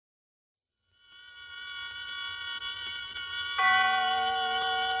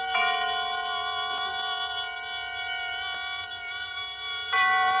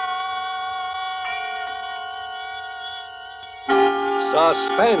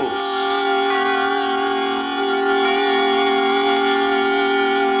Suspense.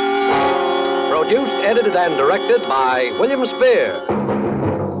 Produced, edited, and directed by William Spear.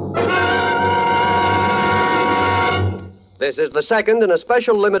 This is the second in a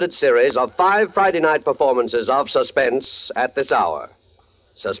special limited series of 5 Friday night performances of Suspense at this hour.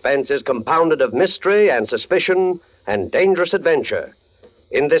 Suspense is compounded of mystery and suspicion and dangerous adventure.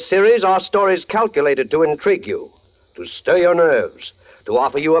 In this series are stories calculated to intrigue you, to stir your nerves, to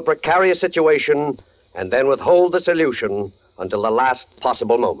offer you a precarious situation, and then withhold the solution until the last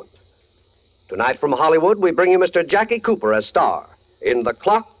possible moment. Tonight from Hollywood, we bring you Mr. Jackie Cooper as star in The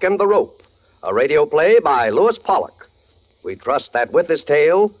Clock and the Rope, a radio play by Lewis Pollock. We trust that with this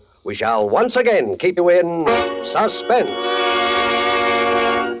tale, we shall once again keep you in suspense.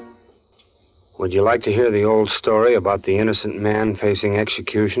 Would you like to hear the old story about the innocent man facing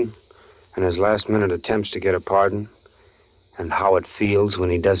execution and his last-minute attempts to get a pardon and how it feels when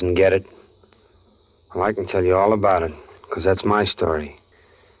he doesn't get it? Well, I can tell you all about it, because that's my story.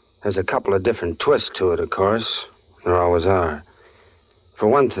 There's a couple of different twists to it, of course. There always are. For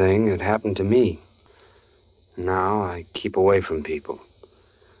one thing, it happened to me. Now I keep away from people.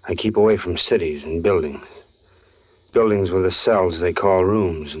 I keep away from cities and buildings. Buildings with the cells they call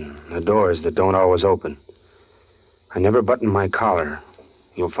rooms and the doors that don't always open. I never button my collar.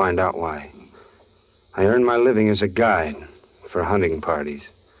 You'll find out why. I earn my living as a guide for hunting parties.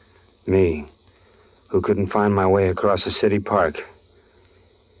 Me, who couldn't find my way across a city park.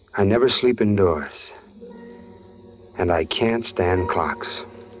 I never sleep indoors. And I can't stand clocks.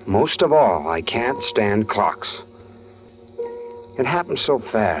 Most of all, I can't stand clocks. It happened so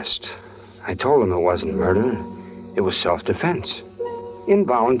fast. I told them it wasn't murder. It was self-defense.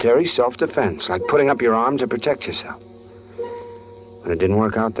 Involuntary self-defense, like putting up your arm to protect yourself. But it didn't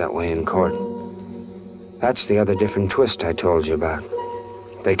work out that way in court. That's the other different twist I told you about.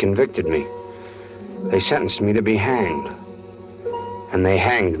 They convicted me. They sentenced me to be hanged. And they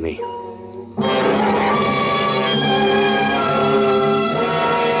hanged me.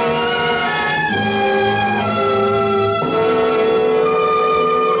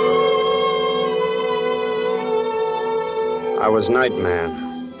 I was night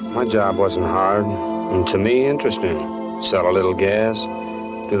man. My job wasn't hard, and to me, interesting. Sell a little gas,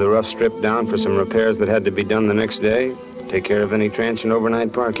 do the rough strip down for some repairs that had to be done the next day, take care of any transient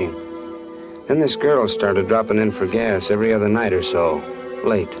overnight parking. Then this girl started dropping in for gas every other night or so,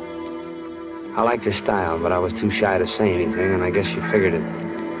 late. I liked her style, but I was too shy to say anything, and I guess she figured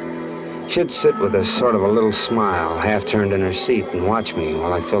it. She'd sit with a sort of a little smile, half turned in her seat, and watch me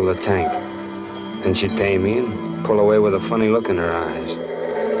while I filled the tank. Then she'd pay me and pull away with a funny look in her eyes,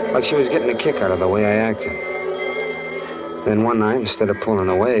 like she was getting a kick out of the way I acted. Then one night, instead of pulling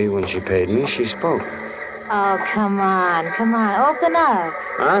away when she paid me, she spoke. Oh, come on, open up.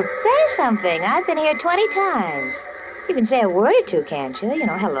 Huh? Say something. I've been here 20 times. You can say a word or two, can't you? You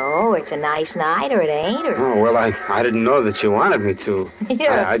know, hello, or it's a nice night, or it ain't, or... Oh, well, I didn't know that you wanted me to.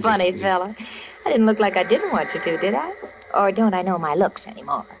 You're a funny fella. I didn't look like I didn't want you to, did I? Or don't I know my looks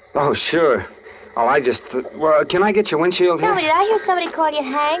anymore? Oh, sure. Oh, well, can I get your windshield here? Tell me, did I hear somebody call you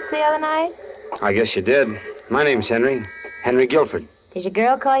Hank the other night? I guess you did. My name's Henry. Henry Guilford. Did your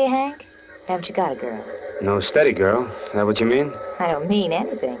girl call you Hank? Haven't you got a girl? No, steady girl. Is that what you mean? I don't mean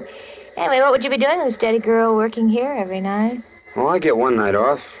anything. Anyway, what would you be doing with a steady girl working here every night? Oh, I get one night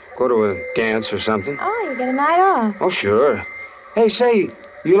off. Go to a dance or something. Oh, you get a night off. Oh, sure. Hey, say,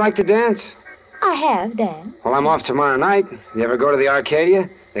 you like to dance? I have danced. Well, I'm off tomorrow night. You ever go to the Arcadia?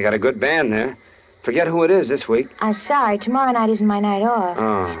 They got a good band there. Forget who it is this week. I'm sorry, tomorrow night isn't my night off.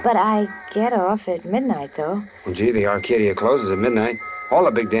 Oh. But I get off at midnight, though. Well, gee, the Arcadia closes at midnight. All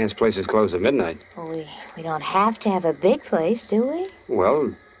the big dance places close at midnight. Well, we don't have to have a big place, do we?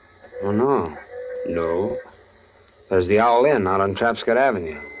 Well, oh, no. No. There's the Owl Inn out on Trapscott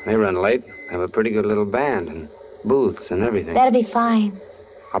Avenue. They run late. They have a pretty good little band and booths and everything. That'll be fine.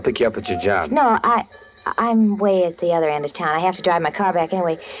 I'll pick you up at your job. No, I'm way at the other end of town. I have to drive my car back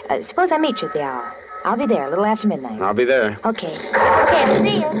anyway. Suppose I meet you at the Owl. I'll be there a little after midnight. I'll be there. Okay. Okay,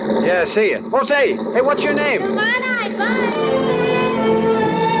 see you. Yeah, see you. Oh, say, hey, what's your name? Tomorrow night, bye.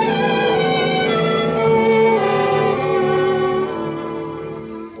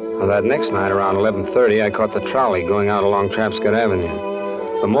 Well, that next night, around 11:30, I caught the trolley going out along Trapscott Avenue.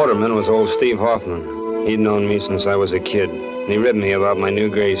 The motorman was old Steve Hoffman. He'd known me since I was a kid. And he ribbed me about my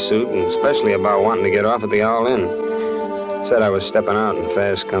new gray suit, and especially about wanting to get off at the Owl Inn. Said I was stepping out in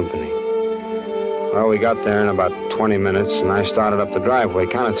fast company. Well, we got there in about 20 minutes, and I started up the driveway,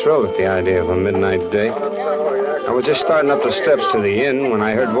 kind of thrilled at the idea of a midnight date. I was just starting up the steps to the inn when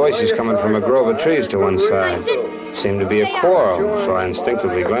I heard voices coming from a grove of trees to one side. Seemed to be a quarrel, so I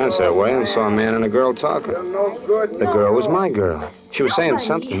instinctively glanced that way and saw a man and a girl talking. The girl was my girl. She was saying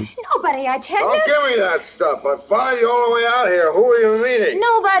something. Nobody, I tell Don't you. give me that stuff. I followed you all the way out here. Who are you meeting?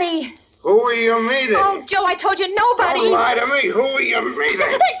 Nobody. Who are you meeting? Oh, Joe, I told you nobody. Don't lie to me. Who are you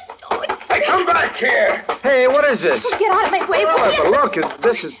meeting? Hey, come back here. Hey, what is this? Get out of my way, will But you? look,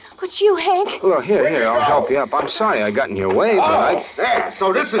 this is... What's you, Hank? Look, here, I'll help you up. I'm sorry I got in your way, but I... There.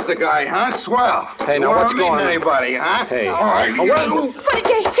 So this is the guy, huh? Swell. Hey, now, You what's wanna meet going on? anybody, huh? Hey. All right, Oh, what- you... What did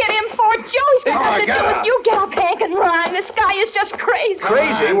you hit him for, Joe? He's got Come on, nothing to get do up. with you. Get up, Hank, and run. This guy is just crazy.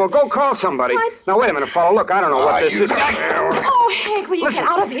 Crazy? Well, go call somebody. What? Now, wait a minute, fella. Look, I don't know what this you is. Oh, Hank, will you get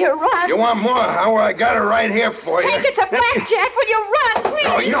out of here? Run. You want more, huh? Well, I got it right here for you. Hank, it's a blackjack. Will you run, please?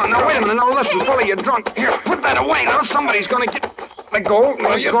 No, wait a minute. No, listen, fella, you're drunk. Here, put that away. Now, somebody's going to get... Let go.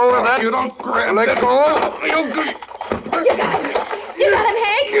 Let go of that. You don't grab Let that. go. You got him. You got him,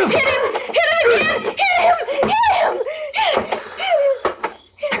 Hank. Hit him. Hit him again. Hit him. Hit him.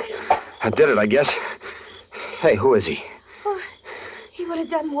 Hit him. I did it, I guess. Hey, who is he? Oh, he would have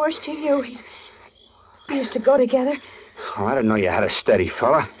done worse to you. We used to go together. Oh, I didn't know you had a steady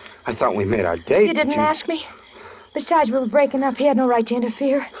fella. I thought we made our date. You didn't ask me. Besides, we were breaking up. He had no right to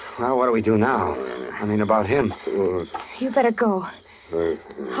interfere. Well, what do we do now? I mean, about him. You better go.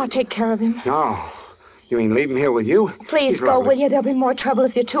 I'll take care of him. No. You mean leave him here with you? Please He's go, lovely. will you? There'll be more trouble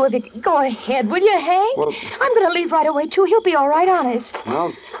if you two of you... Go ahead, will you, Hank? Well- I'm going to leave right away, too. He'll be all right, honest.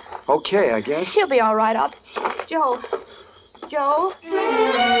 Well, okay, I guess. He'll be all right. Joe. Joe?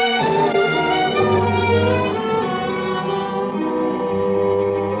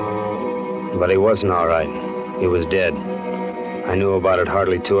 But he wasn't all right. He was dead. I knew about it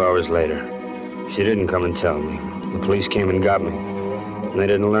hardly 2 hours later. She didn't come and tell me. The police came and got me. And they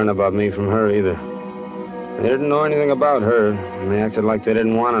didn't learn about me from her either. They didn't know anything about her, and they acted like they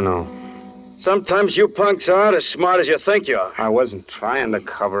didn't want to know. Sometimes you punks aren't as smart as you think you are. I wasn't trying to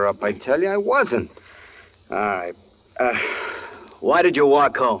cover up, I tell you. I wasn't. All right. Why did you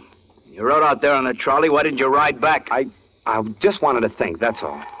walk home? You rode out there on the trolley. Why didn't you ride back? I just wanted to think, that's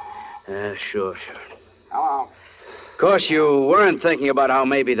all. Sure. Hello. Of course, you weren't thinking about how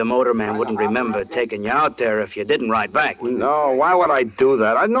maybe the motorman wouldn't remember taking you out there if you didn't ride back. No, why would I do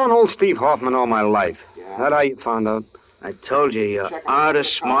that? I've known old Steve Hoffman all my life. That how you found out? I told you, you aren't as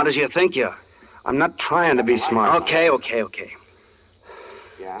smart as you think you are. I'm not trying to be smart. Okay.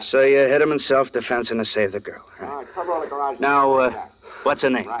 So you hit him in self-defense and to save the girl. Right. Now, what's her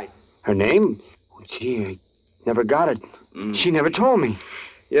name? Her name? Gee, I never got it. She never told me.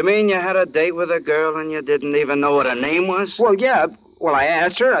 You mean you had a date with a girl and you didn't even know what her name was? Well, yeah. Well, I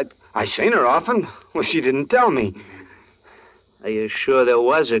asked her. I seen her often. Well, she didn't tell me. Are you sure there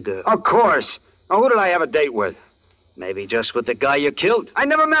was a girl? Of course. Now, who did I have a date with? Maybe just with the guy you killed. I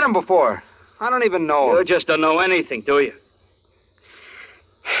never met him before. I don't even know You him. just don't know anything, do you?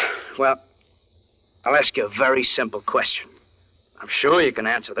 Well, I'll ask you a very simple question. I'm sure you can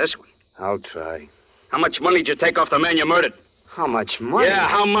answer this one. I'll try. How much money did you take off the man you murdered? How much money? Yeah,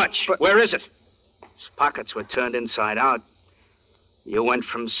 how much? But- Where is it? His pockets were turned inside out. You went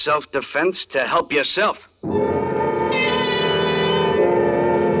from self-defense to help yourself.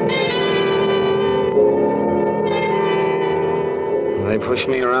 They pushed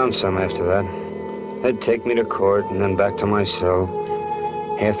me around some after that. They'd take me to court and then back to my cell.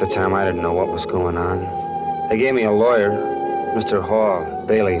 Half the time I didn't know what was going on. They gave me a lawyer, Mr. Hall,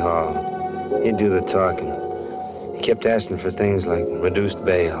 Bailey Hall. He'd do the talking. He kept asking for things like reduced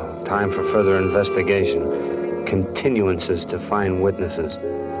bail, time for further investigation, continuances to find witnesses.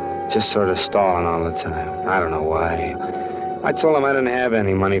 Just sort of stalling all the time. I don't know why. I told him I didn't have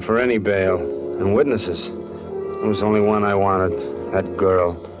any money for any bail. And witnesses. There was only one I wanted, that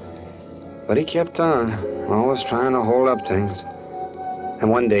girl. But he kept on, always trying to hold up things. And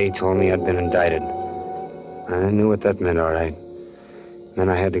one day he told me I'd been indicted. I knew what that meant, all right. Then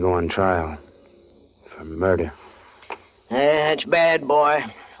I had to go on trial for murder. That's bad, boy.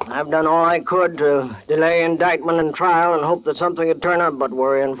 I've done all I could to delay indictment and trial and hope that something would turn up, but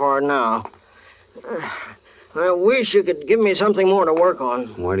worrying for it now. I wish you could give me something more to work on.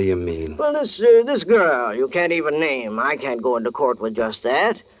 What do you mean? Well, this girl you can't even name. I can't go into court with just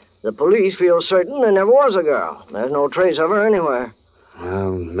that. The police feel certain there never was a girl. There's no trace of her anywhere.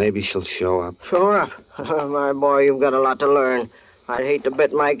 Well, maybe she'll show up. Sure up. My boy, you've got a lot to learn. I'd hate to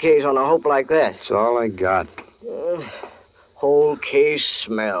bet my case on a hope like that. That's all I got. Whole case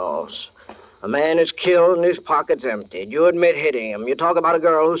smells. A man is killed and his pocket's emptied. You admit hitting him. You talk about a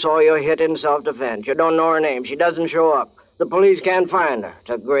girl who saw you hit in self-defense. You don't know her name. She doesn't show up. The police can't find her.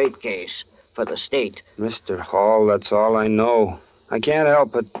 It's a great case for the state. Mr. Hall, that's all I know. I can't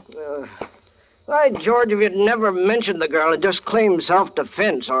help it. Why, George, if you'd never mentioned the girl and just claimed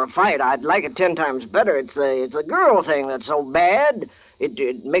self-defense or a fight, I'd like it 10 times better. It's the girl thing that's so bad.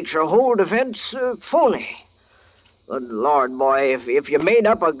 It makes your whole defense phony. Good Lord, boy, if you made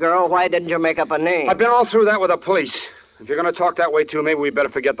up a girl, why didn't you make up a name? I've been all through that with the police. If you're going to talk that way, too, maybe we better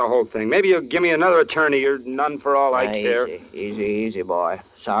forget the whole thing. Maybe you'll give me another attorney. You're none for all I care. Easy, boy.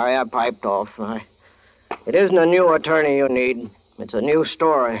 Sorry I piped off. It isn't a new attorney you need. It's a new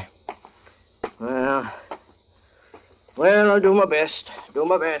story. Well, I'll do my best.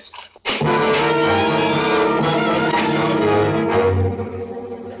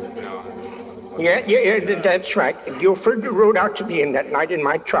 Yeah, that's right. Guilford rode out to the inn that night in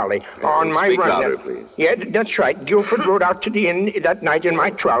my trolley on my Speak run. louder, please. Yeah, that's right. Guilford rode out to the inn that night in my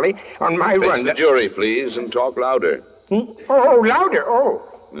trolley on my run. Face the jury, please, and talk louder. Oh, louder. Oh.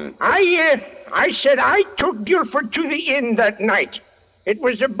 Yeah. I said I took Guilford to the inn that night. It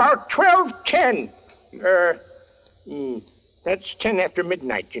was about 12:10. That's 10 after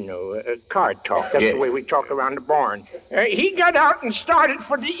midnight, you know. Card talk. That's Yes. the way we talk around the barn. He got out and started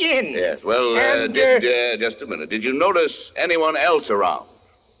for the inn. Yes, well, And, just a minute. Did you notice anyone else around?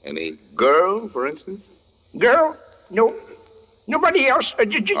 Any girl, for instance? Girl? No. Nobody else.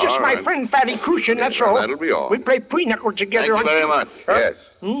 Just All my right. friend Fatty Crucian, that's well, all. that'll be all. We play pinochle together. Thank you very much. Yes.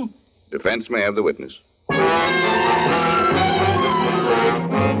 Hmm? Defense may have the witness.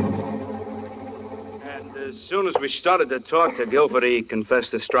 And as soon as we started to talk to Guilford, he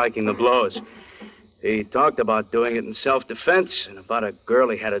confessed to striking the blows. He talked about doing it in self-defense and about a girl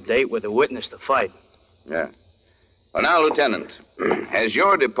he had a date with a witness to fight. Yeah. Well, now, Lieutenant, has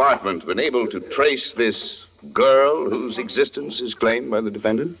your department been able to trace this girl whose existence is claimed by the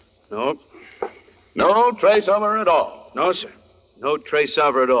defendant? No, No trace of her at all. no, sir. No trace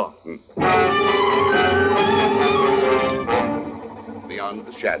of her at all. Beyond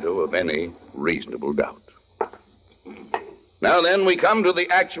the shadow of any reasonable doubt. Now then, we come to the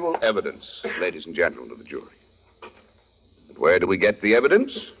actual evidence, ladies and gentlemen of the jury. And where do we get the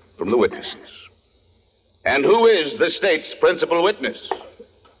evidence? From the witnesses. And who is the state's principal witness?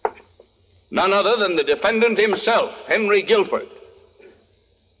 None other than the defendant himself, Henry Guilford.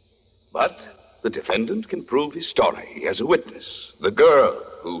 But the defendant can prove his story. He has a witness, the girl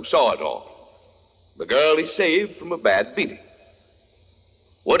who saw it all. The girl he saved from a bad beating.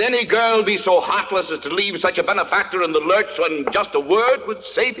 Would any girl be so heartless as to leave such a benefactor in the lurch when just a word would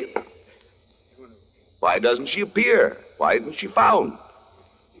save him? Why doesn't she appear? Why isn't she found?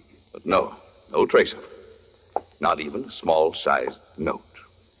 But no trace of her. Not even a small-sized note.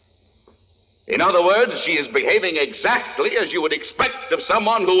 In other words, she is behaving exactly as you would expect of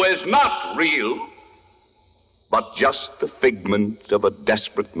someone who is not real, but just the figment of a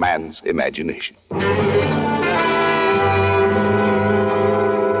desperate man's imagination.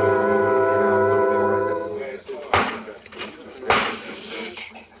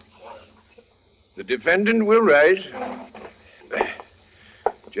 The defendant will rise.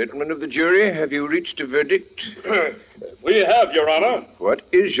 Gentlemen of the jury, have you reached a verdict? We have, Your Honor. What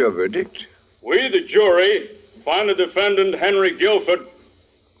is your verdict? We, the jury, find the defendant, Henry Guilford,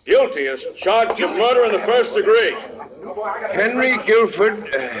 guilty as charged of murder in the first degree. Henry Guilford,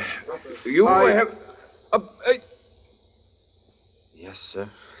 you have... Yes, sir.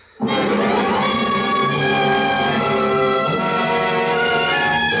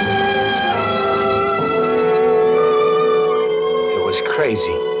 It was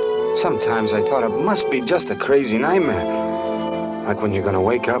crazy. Sometimes I thought it must be just a crazy nightmare. Like when you're going to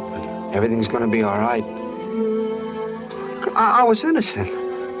wake up and everything's going to be all right. I was innocent.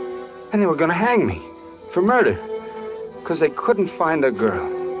 And they were going to hang me for murder. Because they couldn't find a girl.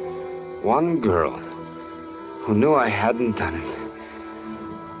 One girl who knew I hadn't done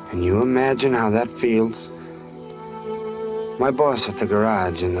it. Can you imagine how that feels? My boss at the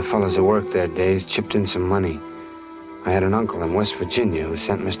garage and the fellows who worked there days chipped in some money. I had an uncle in West Virginia who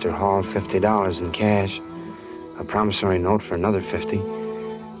sent Mr. Hall $50 in cash, a promissory note for another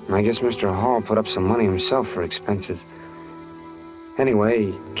 $50. And I guess Mr. Hall put up some money himself for expenses.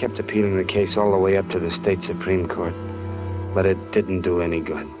 Anyway, he kept appealing the case all the way up to the state Supreme Court. But it didn't do any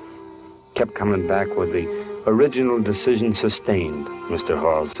good. Kept coming back with the original decision sustained, Mr.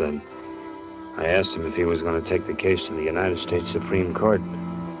 Hall said. I asked him if he was going to take the case to the United States Supreme Court,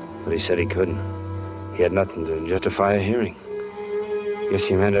 but he said he couldn't. He had nothing to justify a hearing. Guess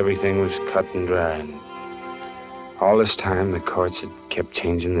he meant everything was cut and dried. All this time, the courts had kept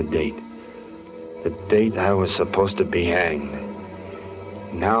changing the date. The date I was supposed to be hanged.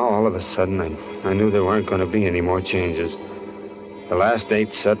 Now, all of a sudden, I knew there weren't going to be any more changes. The last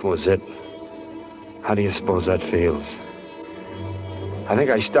date set was it. How do you suppose that feels? I think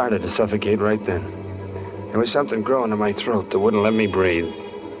I started to suffocate right then. There was something growing in my throat that wouldn't let me breathe.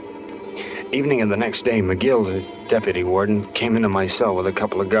 Evening of the next day, McGill, the deputy warden, came into my cell with a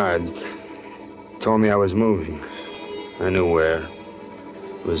couple of guards. Told me I was moving. I knew where.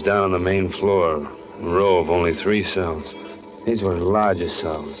 It was down on the main floor, a row of only 3 cells. These were larger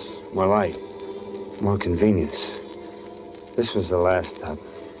cells, more light, more convenience. This was the last stop.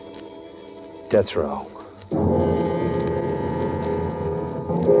 Death row.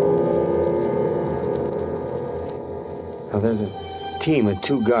 Now, there's a team of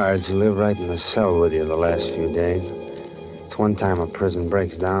 2 guards who live right in the cell with you the last few days. It's one time a prison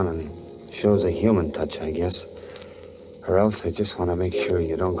breaks down and shows a human touch, I guess. Or else they just want to make sure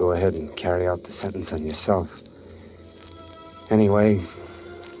you don't go ahead and carry out the sentence on yourself. Anyway,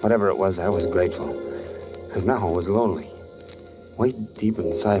 whatever it was, I was grateful. Because now I was lonely. Way deep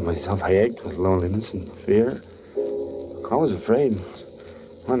inside myself, I ached with loneliness and fear. I was afraid.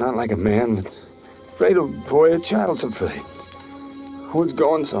 Well, not like a man, but afraid of the way a child's afraid. I was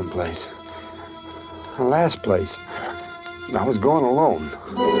going someplace. The last place. I was going alone.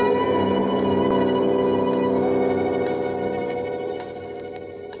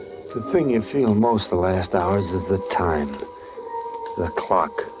 The thing you feel most the last hours is the time. The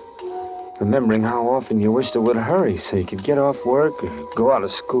clock. Remembering how often you wished it would hurry so you could get off work or go out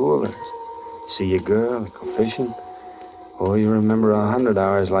of school or see a girl or go fishing. Or you remember 100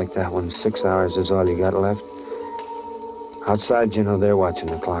 hours like that when 6 hours is all you got left. Outside, you know, they're watching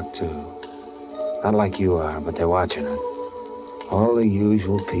the clock, too. Not like you are, but they're watching it. All the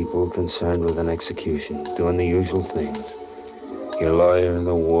usual people concerned with an execution, doing the usual things. Your lawyer,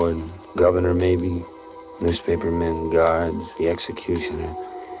 the warden, governor maybe, newspapermen, guards, the executioner.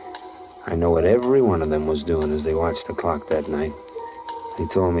 I know what every one of them was doing as they watched the clock that night. They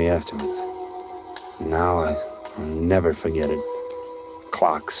told me afterwards. Now I'll never forget it.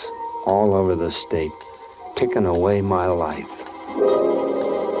 Clocks all over the state, ticking away my life.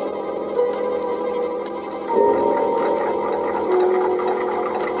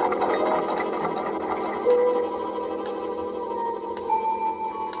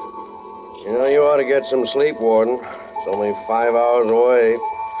 You know, you ought to get some sleep, Warden. It's only 5 hours away.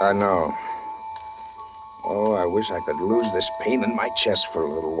 I know. Oh, I wish I could lose this pain in my chest for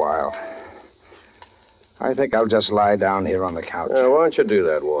a little while. I think I'll just lie down here on the couch. Why don't you do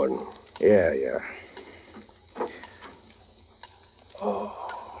that, Warden? Yeah. Oh.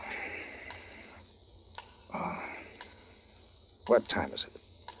 What time is it?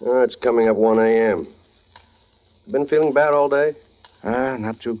 It's coming up 1 a.m. Been feeling bad all day?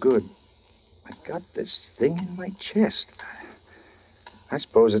 Not too good. I got this thing in my chest. I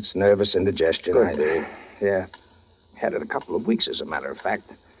suppose it's nervous indigestion. Could be. Yeah. Had it a couple of weeks, as a matter of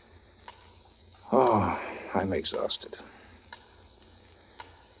fact. Oh, I'm exhausted.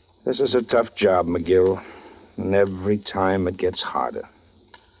 This is a tough job, McGill. And every time it gets harder.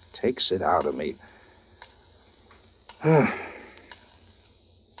 Takes it out of me.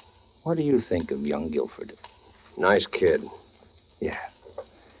 What do you think of young Guilford? Nice kid. Yeah.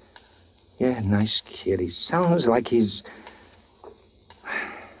 Yeah, nice kid. He sounds like he's...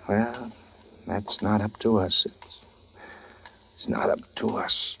 Well, that's not up to us. It's not up to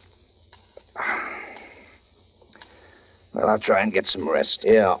us. Well, I'll try and get some rest.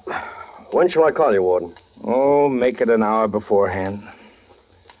 Yeah. When shall I call you, Warden? Oh, make it an hour beforehand.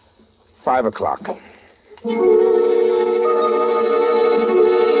 5 o'clock.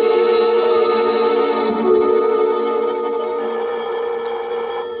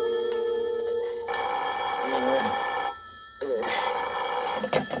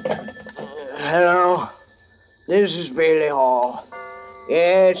 Hello. This is Bailey Hall.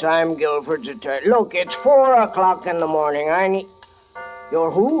 Yes, I'm Guilford's attorney. Look, it's 4 o'clock in the morning. I need... You're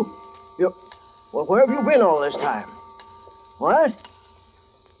who? Well, where have you been all this time? What?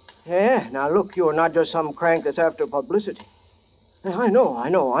 Yeah, now look, you're not just some crank that's after publicity. I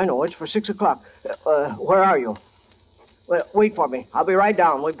know. It's for 6 o'clock. Where are you? Well, wait for me. I'll be right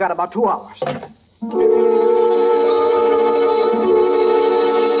down. We've got about 2 hours.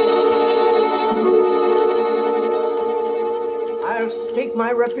 I'll stake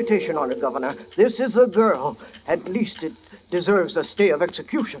my reputation on it, Governor. This is a girl. At least it deserves a stay of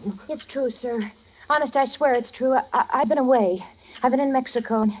execution. It's true, sir. Honest, I swear it's true. I've been away. I've been in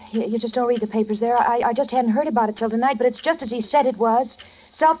Mexico, and you just don't read the papers there. I just hadn't heard about it till tonight, but it's just as he said it was.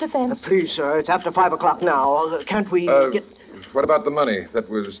 Self-defense. Please, sir, it's after 5 o'clock now. Can't we get... What about the money that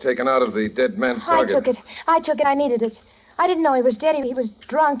was taken out of the dead man's pocket? I took it. I needed it. I didn't know he was dead. He was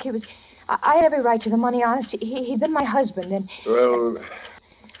drunk. I had every right to the money, honest. He'd been my husband, and... Well,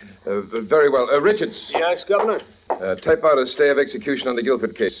 Very well. Richards, Yes, Governor? type out a stay of execution on the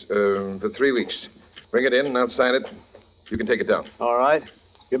Guilford case for 3 weeks. Bring it in, and I'll sign it. You can take it down. All right.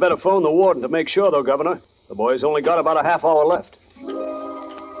 You better phone the warden to make sure, though, Governor. The boy's only got about a half hour left.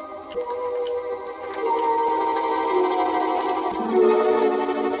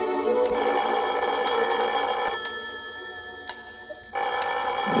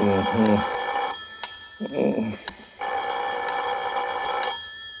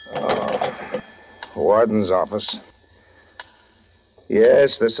 Warden's office.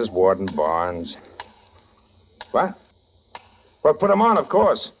 Yes, this is Warden Barnes. What? Well, put him on, of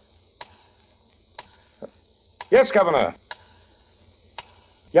course. Yes, Governor.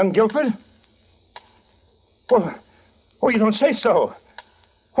 Young Guilford? Well, oh, you don't say so.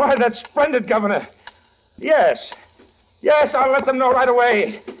 Why, that's splendid, Governor. Yes. Yes, I'll let them know right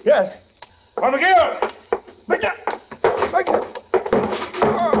away. Yes. Well, McGill! McGill!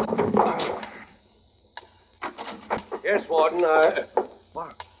 Yes, Warden,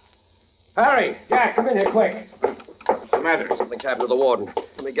 What? Harry, Jack, come in here quick. What's the matter? Something's happened to the warden.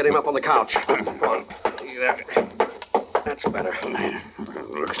 Let me get him up on the couch. Come on. That's better.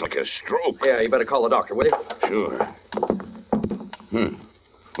 Looks like a stroke. Yeah, you better call the doctor, will you? Sure.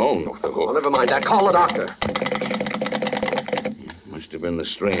 Phone off the Oh, hook. never mind that. Call the doctor. Must have been the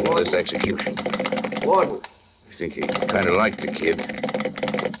strain of this execution. Warden. I think he kind of liked the kid.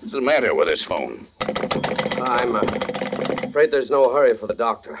 What's the matter with his phone? I'm afraid there's no hurry for the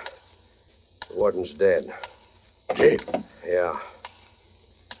doctor. The warden's dead. Dead? Yeah.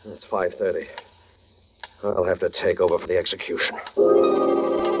 It's 5:30. I'll have to take over for the execution.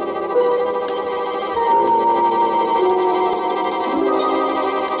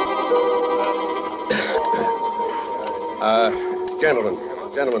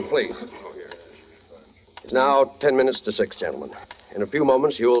 Gentlemen, please. It's now 10 minutes to 6, gentlemen. In a few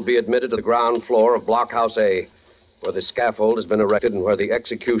moments, you will be admitted to the ground floor of Blockhouse A, where the scaffold has been erected and where the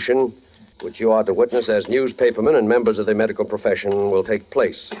execution, which you are to witness as newspapermen and members of the medical profession, will take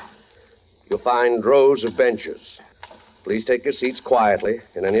place. You'll find rows of benches. Please take your seats quietly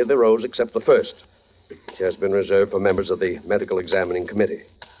in any of the rows except the first, which has been reserved for members of the Medical Examining Committee.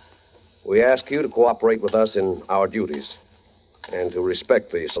 We ask you to cooperate with us in our duties and to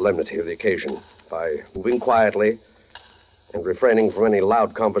respect the solemnity of the occasion by moving quietly and refraining from any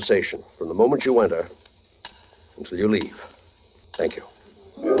loud conversation from the moment you enter until you leave. Thank you.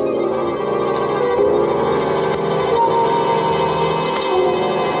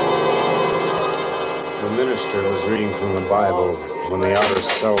 The minister was reading from the Bible when the outer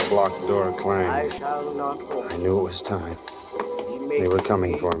cell block door I clanged. shall not go. I knew it was time. He makes They were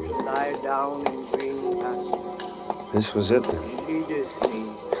coming for me. Lie down in green pastures. This was it then. He leadeth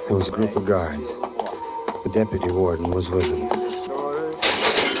me. There was a group of guards. The deputy warden was with them.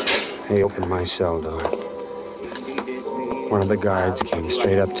 He opened my cell door. One of the guards came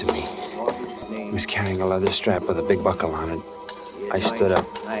straight up to me. He was carrying a leather strap with a big buckle on it. I stood up.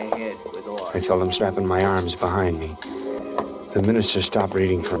 I felt him strapping my arms behind me. The minister stopped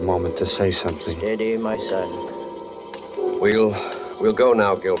reading for a moment to say something. Steady, my son. We'll go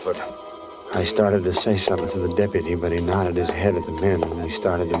now, Guilford. I started to say something to the deputy, but he nodded his head at the men, and they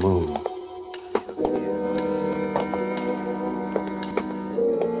started to move.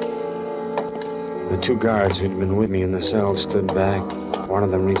 The two guards who'd been with me in the cell stood back. One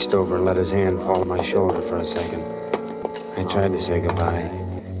of them reached over and let his hand fall on my shoulder for a second. I tried to say goodbye.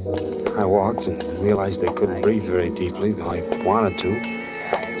 I walked and realized I couldn't breathe very deeply, though I wanted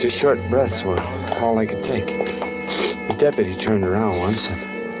to. Just short breaths were all I could take. The deputy turned around once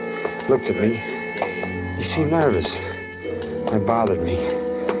and looked at me. He seemed nervous. It bothered me.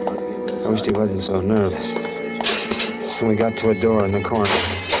 I wished he wasn't so nervous. And we got to a door in the corner.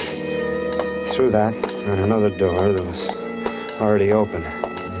 Through that, and another door that was already open.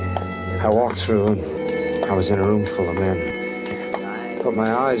 I walked through, and I was in a room full of men. But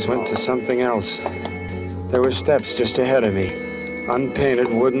my eyes went to something else. There were steps just ahead of me.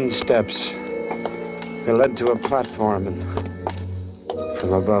 Unpainted wooden steps. They led to a platform, and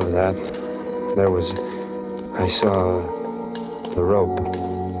from above that, I saw the rope.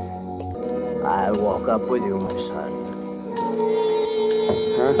 I'll walk up with you, my son.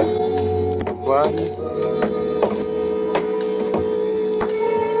 Huh? What?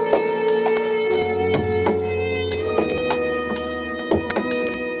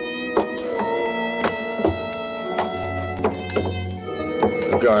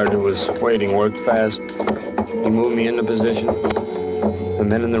 The guard who was waiting worked fast. He moved me into position. The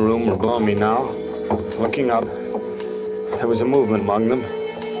men in the room were below me now, looking up. There was a movement among them.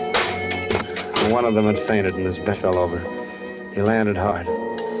 And one of them had fainted and his bed fell over. He landed hard.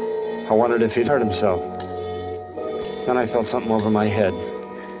 I wondered if he'd hurt himself. Then I felt something over my head.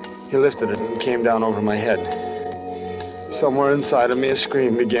 He lifted it and came down over my head. Somewhere inside of me, a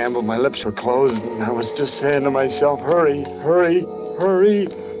scream began, but my lips were closed, and I was just saying to myself, hurry, hurry, hurry.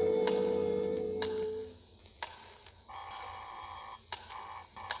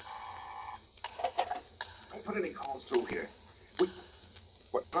 Don't put any calls through here.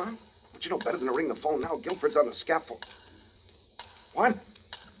 What, huh? But you know better than to ring the phone now. Guilford's on the scaffold. What?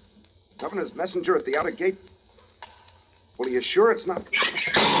 Governor's messenger at the outer gate? Well, are you sure it's not?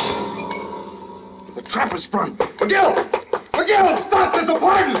 The trap is sprung. McGill! McGill, stop! There's a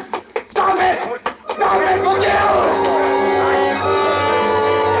pardon! Stop it! Stop it, McGill!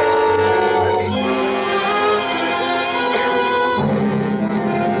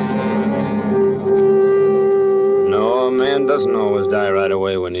 No, a man doesn't always die right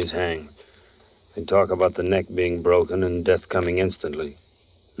away when he's hanged. They talk about the neck being broken and death coming instantly.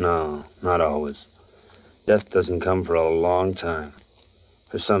 No, not always. Death doesn't come for a long time.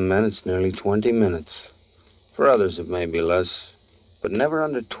 For some men, it's nearly 20 minutes. For others, it may be less, but never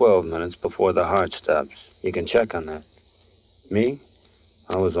under 12 minutes before the heart stops. You can check on that. Me?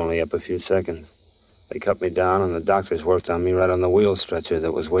 I was only up a few seconds. They cut me down, and the doctors worked on me right on the wheel stretcher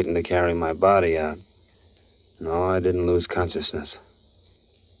that was waiting to carry my body out. No, I didn't lose consciousness.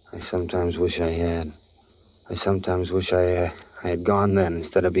 I sometimes wish I had. I sometimes wish I had gone then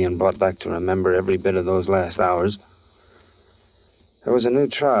instead of being brought back to remember every bit of those last hours. There was a new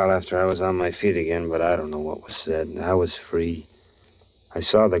trial after I was on my feet again, but I don't know what was said. I was free. I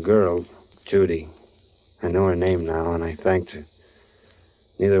saw the girl, Judy. I know her name now, and I thanked her.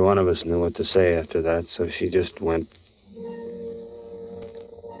 Neither one of us knew what to say after that, so she just went.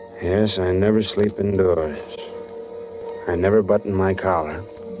 Yes, I never sleep indoors. I never button my collar.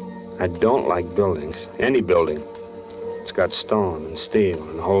 I don't like buildings, any building. It's got stone and steel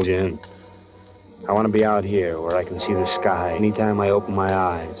and holds you in. I want to be out here where I can see the sky anytime I open my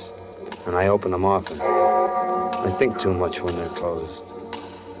eyes. And I open them often. I think too much when they're closed.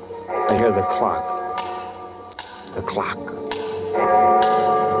 I hear the clock. The clock.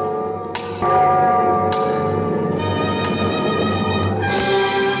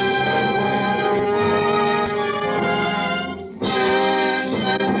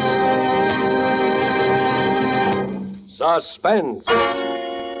 Suspense.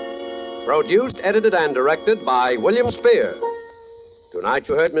 Produced, edited, and directed by William Spear. Tonight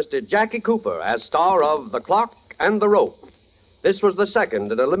you heard Mr. Jackie Cooper as star of The Clock and the Rope. This was the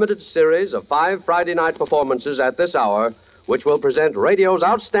second in a limited series of 5 Friday night performances at this hour, which will present radio's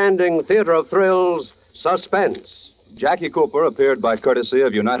outstanding theater of thrills, Suspense. Jackie Cooper appeared by courtesy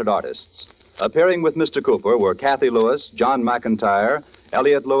of United Artists. Appearing with Mr. Cooper were Kathy Lewis, John McIntyre,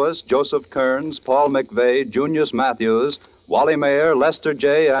 Elliot Lewis, Joseph Kearns, Paul McVeigh, Junius Matthews, Wally Mayer, Lester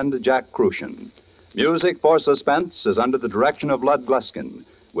J., and Jack Crucian. Music for Suspense is under the direction of Lud Gluskin,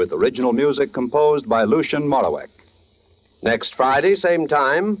 with original music composed by Lucian Morawek. Next Friday, same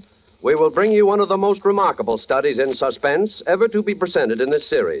time, we will bring you one of the most remarkable studies in suspense ever to be presented in this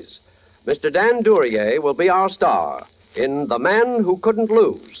series. Mr. Dan Duryea will be our star in The Man Who Couldn't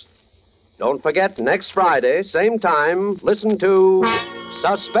Lose. Don't forget, next Friday, same time, listen to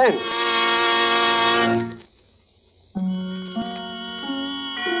Suspense.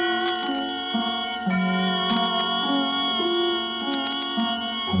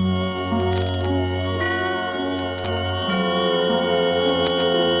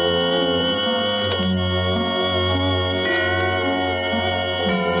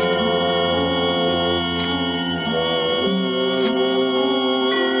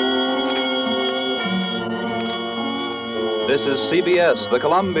 This is CBS, the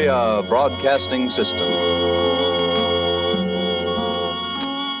Columbia Broadcasting System.